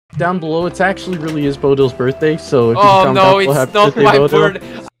down below, it's actually really is Bodil's birthday, so if you Oh come no, down below, it's happy not birthday, my Bodil.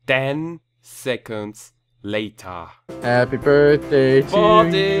 birthday. 10 seconds later. Happy birthday to you.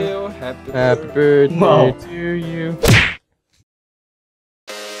 Bodil, happy Birthday Wow. to you.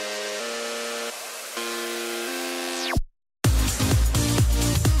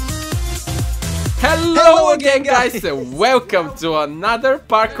 Hello again, guys, and welcome to another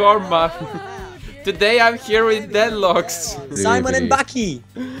parkour map. Today I'm here with deadlox Simon and Baki.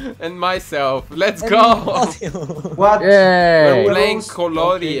 and myself. Let's go. What? Yay! We're playing Rules?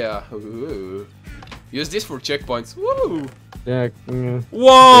 Coloria. Ooh. Use this for checkpoints. Woo! Yeah,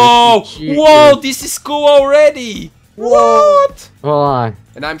 Whoa! Cheater. Whoa! This is cool already. What? hold on.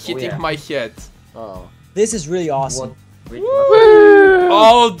 And I'm hitting yeah. my head. Oh. This is really awesome. Wait,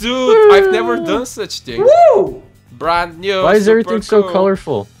 Oh, dude! I've never done such thing. Woo! Brand new. Why is super everything so cool.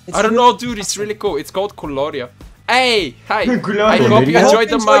 colorful? It's I don't really know, dude. It's really cool. It's called Coloria. Hey, hi. Coloria. I hope you I enjoyed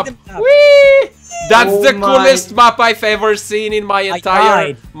the hope map. you enjoyed the map. Whee! That's Oh the my- coolest map I've ever seen in my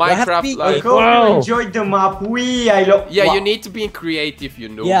entire died. You have to Minecraft be- I life. hope Wow. you enjoyed the map. I love. Yeah, wow. you need to be in creative, you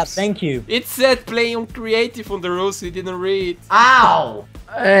know. Yeah, thank you. It said playing on creative on the rules you didn't read. Ow!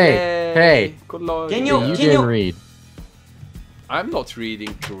 Hey, Yay, hey, Coloria. Can you- you Can didn't read. I'm not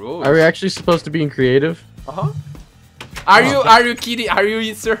reading the rules. Are we actually supposed to be in creative? Uh-huh. Are you kidding? Are you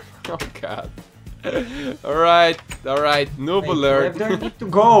in sir? Oh god. Alright, noob Wait, alert. where do I need to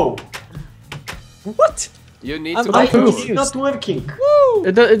go? What? You need I'm to I'm move. confused. It's not working. Woo!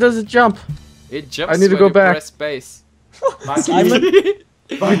 It doesn't jump. It jumps I need to when go you back. press space. Simon?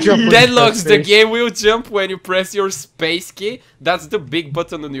 Baki. Deadlocks, the space. game will jump when you press your space key. That's the big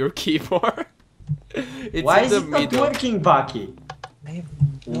button on your keyboard. It's Why in is the it not middle. working, Baki? I have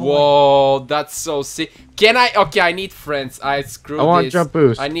no Whoa, that's so sick. Can I? Okay, I need friends. I screwed I want this. jump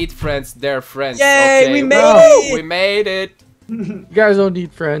boost. I need friends. They're friends. Yay, okay. we made Woo, it! We made it. You guys don't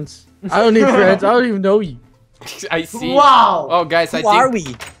need friends. I don't need friends. I don't even know you. I see. Wow! Oh, guys, I Who think. are we?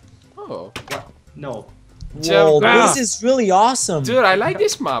 Oh, No. Whoa, Jump. this is really awesome. dude, I like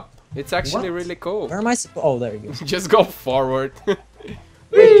this map. It's actually What? really cool. Where am I supposed? Oh, there you go. Just go forward.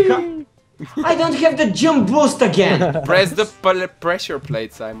 Wait, I don't have the jump boost again. Press the pressure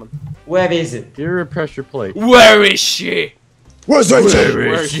plate, Simon. Where is it? You're a pressure plate. Where is she? Where's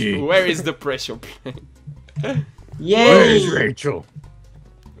Where is the pressure plate? Yay! Rachel?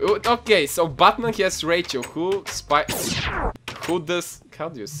 Okay, so Batman has Rachel. Who does? How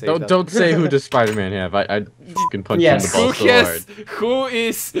do you say that? Don't say who does Spider-Man have. I can punch Yes. you in the ball Who so has? hard. Who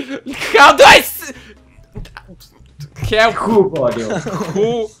is? How do I? Have Who, Bodil?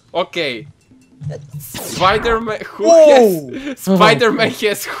 who? Okay. Spider-Man. Who Whoa. has? Spider-Man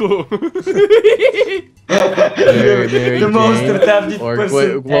has who? Mary The most Jane, retarded or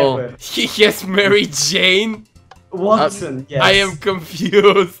person well, ever. He has Mary Jane. Watson, yes. I am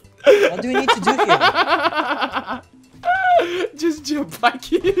confused. What do we need to do here? Just jump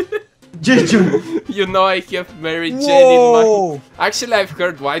back in. Juju. You know I have Mary Jane in my... Whoa! Actually, I've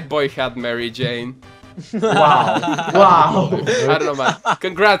heard White Boy had Mary Jane. Wow. Wow. I don't know, man.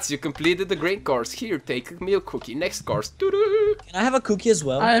 Congrats, you completed the green course. Here, take a milk cookie. Next course. Doo-doo. Can I have a cookie as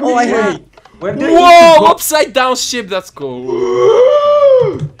well? Oh, I have. Wait, where do I need Whoa! to go? Upside down ship, that's cool.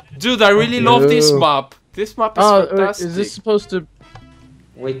 Dude, I really love this Ew. map. This map is Oh, fantastic. is this supposed to?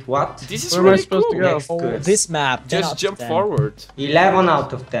 Wait, what? This is Where am I really supposed to cool. go? Next Oh, course. this map. 10 out Just of jump 10. forward. 11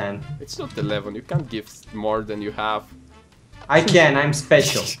 out of 10. It's not 11. You can't give more than you have. I can, I'm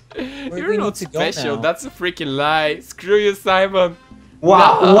special. Where do You're we not need to go special. now? That's a freaking lie. Screw you, Simon.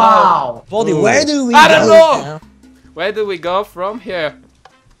 Wow, No. wow. Baldy, Ooh. where do we I go don't know. now? Where do we go from here?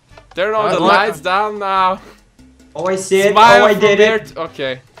 Turn on I the like- lights down now. Oh, I see it. Smile Oh, I from did there it.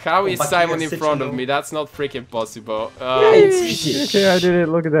 Okay. How is but Simon you're in such front a of noob. me? That's not freaking possible. Yeah, it's easy. Okay, I did it.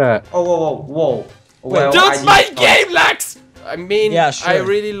 Look at that. Oh, whoa, whoa, whoa. Well, Dude, I my did- game lags! I mean, Yeah, I sure.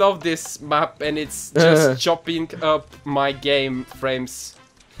 really love this map and it's just chopping up my game frames.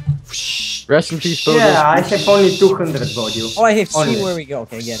 Rest in peace, Bodil. Yeah, I have only 200 Bodil. Oh, I have Only. seen where we go.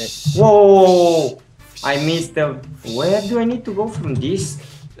 Okay, get it. Whoa, whoa, whoa, whoa. I missed the... Where do I need to go from this?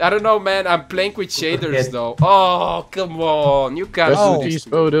 I don't know, man. I'm playing with shaders though. Oh, come on. You can't Rest do in this. peace,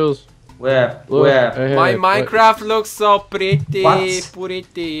 Bodils. Where? Look Where? ahead. My What? Minecraft looks so pretty. What?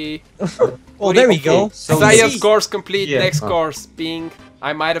 Pretty. Oh, there we go. So Science easy. course complete. Yeah. Next Oh. course. Ping.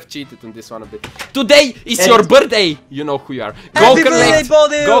 I might have cheated on this one a bit. Today is your birthday! You know who you are. Happy birthday,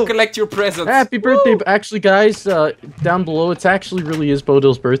 Bodil! Go collect your presents. Happy birthday! Actually, guys, down below, it's actually really is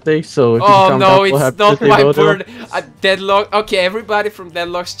Bodil's birthday. So if you Oh come no, down below, it's happy not birthday, my Bodil. birthday. Deadlock. Okay, everybody from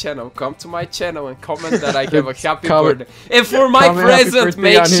Deadlock's channel, come to my channel and comment that I have a happy Comment- birthday. And for my comment happy present, birthday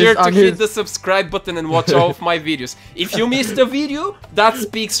make on his- sure to on hit his- the subscribe button and watch all of my videos. If you missed a video, that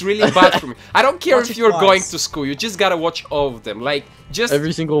speaks really bad for me. I don't care Watch if it you're twice. going to school, you just gotta watch all of them. Like, just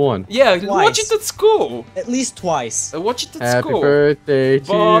Every single one. yeah, watch Twice. it at school. At least twice. Watch it at Happy school. birthday to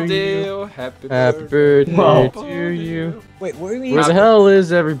you. Bodil, happy Happy birthday birthday Wow. to you. Wait, what do you mean? Where the hell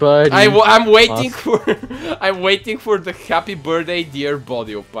is everybody? I'm waiting for I'm waiting for the happy birthday dear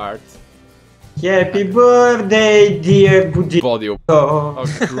Bodil part. Happy birthday, dear Budil. Bodil. Oh.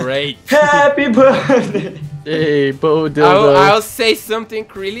 Oh great. Happy birthday. Hey, Bodil. I'll say something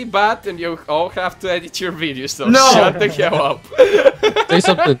really bad and you all have to edit your video, so No. shut the hell up. Say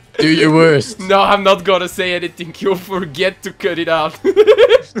something. Do your worst. No, I'm not gonna say anything, you'll forget to cut it out.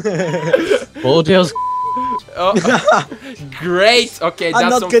 Bodil's. Oh, great! Okay, I'm that's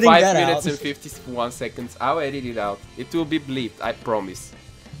not on cutting 5 that minutes out. and 51 seconds. I'll edit it out. It will be bleeped, I promise.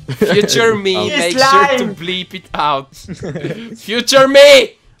 Future me, He's make sure to lying. bleep it out. Future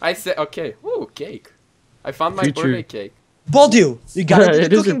me! I said, okay. Ooh, cake. I found my Future. birthday cake. Bodil, you gotta do It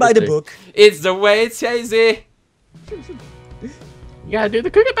the is cooking your by the birthday. book. It's the way it's hazy. You gotta do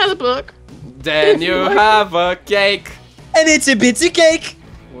the cooking by the book. Then you have a cake. And it's a bitsy cake!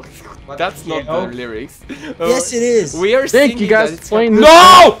 That's not the lyrics. Yes, it is. We are Thank singing you guys that it's for playing this.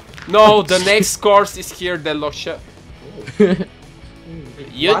 No! No, the next course is here, the Losha.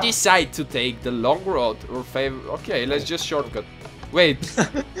 You What? decide to take the long road or favor. Okay, let's just shortcut. Wait,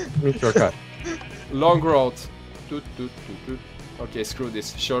 Shortcut. long road. Toot, toot, toot, toot. Okay, screw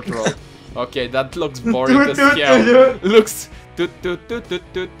this. Short road. Okay, that looks boring as hell. Looks. Toot, toot, toot, toot,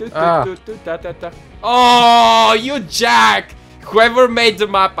 toot, toot, Ah. toot, toot, ta, ta, ta. Oh, you jack! Whoever made the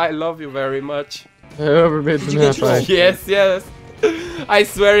map, I love you very much. Whoever made Did the you get map, your- Yes, yes. I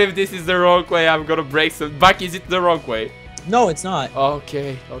swear if this is the wrong way, I'm gonna break some. Baki, is it the wrong way? No, it's not.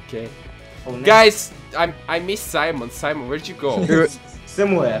 Okay, okay. Oh, no. Guys, I miss Simon. Simon, where'd you go?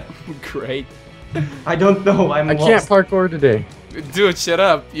 Somewhere. Great. I don't know. I'm I can't lost. parkour today. Dude, shut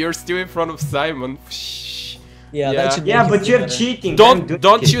up. You're still in front of Simon. Shh. Yeah, Yeah. that should Yeah, make you but feel you're better. cheating. I'm Don't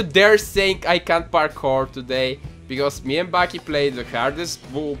doing it. you dare think I can't parkour today. Because me and Baki played the hardest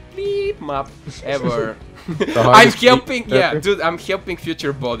bull bleep map ever. I'm hardest bleep helping, yeah, ever? dude, I'm helping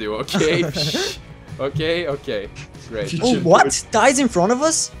future Bodil, okay? Shh. Okay, okay, great. Oh, what? Dies in front of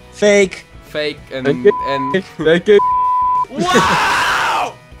us? Fake. Fake and Okay. Thank you.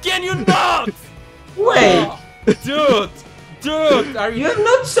 wow! Can you not? Wait, Dude, are you? you're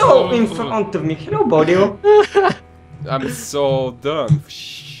not so in front of me. Hello, Bodil. I'm so done.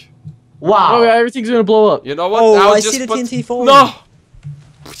 Shh. Wow. Oh, yeah, everything's gonna blow up. You know what? Oh, I'll I just see the put... TNT falling. No.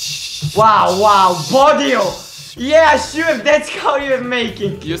 Wow, wow, Bodil. Yeah, sure, that's how you're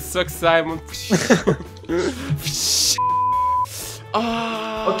making. You suck, Simon.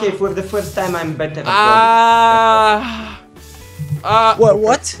 Ah. Okay, for the first time, I'm better at What?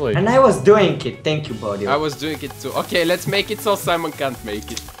 Wait. Bodil. And I was doing it. Thank you, Bodil. I was doing it too. Okay, let's make it so Simon can't make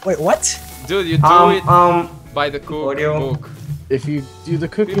it. Wait, what? Dude, you do it um, by the cook Bodil. book. If you do the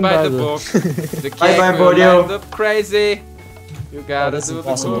cooking By by the the book. The cake Bye-bye, will Bodil. end up crazy. You gotta that's do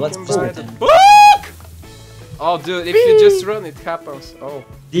impossible. the Let's cooking by the pretend. book. Oh, dude, if you just run, it happens. Oh,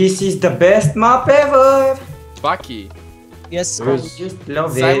 this is the best map ever. Baki. Yes, There I is- just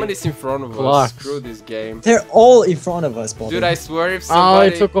love Simon it. is in front of us. Blocks. Screw this game. they're all in front of us, Bobby. Dude, I swear if Oh, I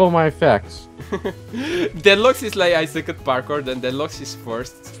somebody... took all my effects. Deadlox is like I suck at parkour, then Deadlox is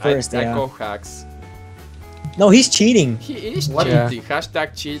first. First, I yeah. call hacks. No, he's cheating. He is What? cheating.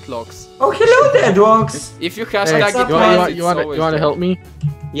 Hashtag cheatlocks. Oh, hello, Deadlox. If you Hey, hashtag what's up, it You man? once, want, it's you want, always you want to there. help me?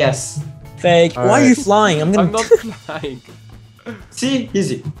 Yes. Fake. Why are Alright. you flying? I'm gonna. I'm not flying. See,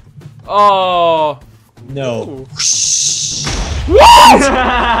 easy. Oh. No. What?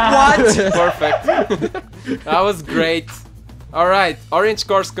 Perfect. That was great. Alright, orange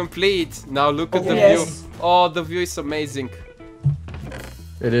course complete. Now look at the Yes. view. Oh, the view is amazing.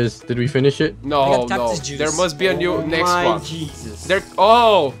 It is. Did we finish it? I No, got no. cactus juice. There must be a new Oh next my one. Jesus. There.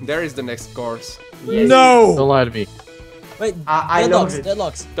 Oh, there is the next course. Yes. Don't No. lie to me. Wait. I love Deadlocks. it.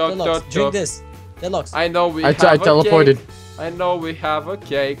 Deadlocks. Dot, Deadlocks. dot, Drink dot. this. Deadlocks. I know we I have a teleported. cake. I know we have a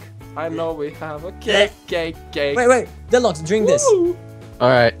cake. I know we have a cake. Cake. Wait. Deadlocks. Drink this. Woo. All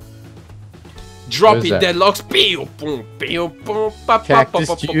right. Drop What it, is that? Deadlocks. Pew, boom, pew, boom, pa, pa, pa, Cactus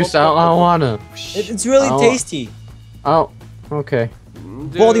pa, pa, juice. pa, I pa, don't pa. wanna. It's really Oh. tasty. Oh. Okay.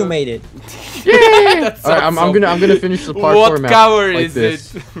 Dude. Body made it. That Alright, I'm sounds gonna finish the parkour What map color like is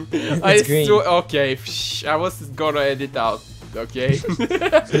this. it? It's green. Okay, I was gonna edit out. Okay.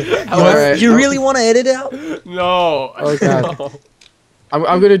 Alright. You really want to edit it out? No. Oh, God. No.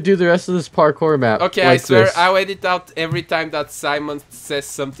 I'm gonna do the rest of this parkour map. Okay, like I swear this. I'll edit out every time that Simon says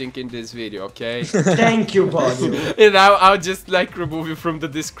something in this video. Okay. Thank you, Bodil. And I'll just like remove you from the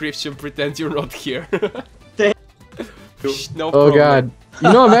description. Pretend you're not here. No Oh problem. god.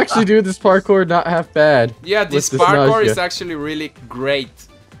 You know, I'm actually doing this parkour not half bad. Yeah, this with this parkour nausea. is actually really great.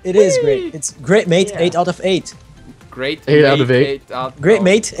 It is great. It's great, mate. Yeah. 8 out of 8. Great. 8 out of mate, 8. 8 out Great, of-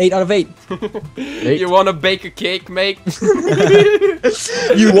 mate. 8 out of 8. You wanna bake a cake, mate?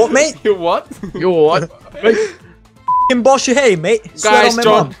 You what, mate? You what? You what? Fucking boss you hey, mate. Swear Guys, on my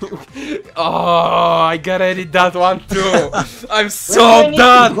John. mom. Oh, I gotta edit that one too. I'm Where do I so need to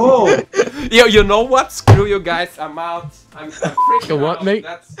done. go? You know what? Screw you guys. I'm out. I'm freaking You what, out. mate?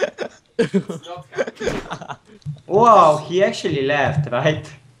 That's not happening. Wow, he actually left, right?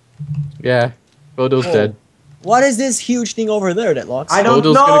 Yeah. Bodil's Oh. dead. What is this huge thing over there that locks? I don't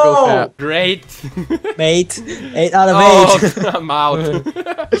Bodil's know. gonna go fat. Great. Mate, 8 out of 8. Oh, I'm out.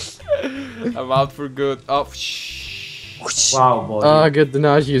 I'm out for good. Oh, shh. Wow, Bodil. Oh, good. The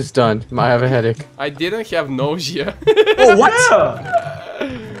nausea is done. Might have a headache. I didn't have nausea. Oh, what?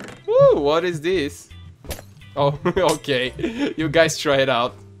 Yeah. Woo, what is this? Oh, okay. You guys try it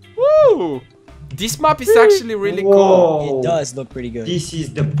out. Woo! This map is actually really cool. Whoa. It does look pretty good. This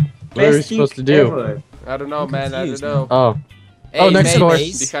is the What are we best thing supposed to do? ever. I don't know, I'm man. confused, I don't know. Oh. Hey, Oh, next mate,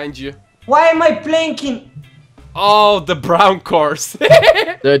 course. behind you. Why am I playing in... Oh, the brown course.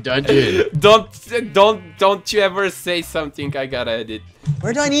 The dungeon. Don't you ever say something I gotta edit.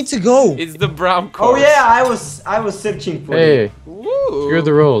 Where do I need to go? It's the brown Oh course. yeah, I was searching for it. Hey, Woo. here are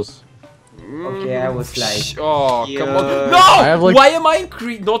the rules. Okay, I was like... Oh, come on. Yeah. No! I have, like- Why am I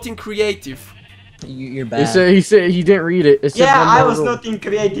not in creative? You're He bad. said he didn't read it. It said Yeah, one I more was rule. not in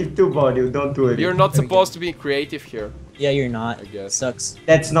creative too, Bodil, don't worry. You're not There we go. supposed to be creative here. Yeah, you're not. I guess. Sucks.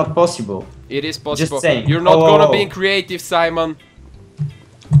 That's not possible. It is possible. saying. You're not Oh, gonna oh, be oh. in creative, Simon.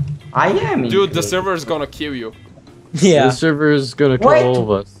 I am in Dude, the creative. server's gonna kill you. Yeah. The server is gonna kill Wait. all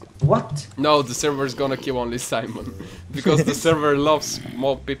of us. What? No, the server's gonna kill only Simon. Because the server loves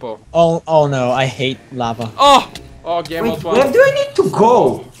more people. Oh no, I hate lava. Oh! Oh, game Wait, out where one. do I need to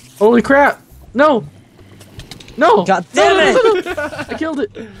go? Holy crap! No! No! God No, damn no, it! no, no, no. I killed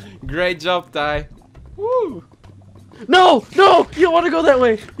it! Great job, Ty. Woo! No! No! You don't want to go that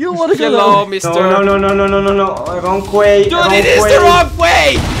way! You don't want to go Hello, that way! Mr. No, no, no, no, no, no, no, no. Wrong way. Dude, wrong it is way. the wrong way!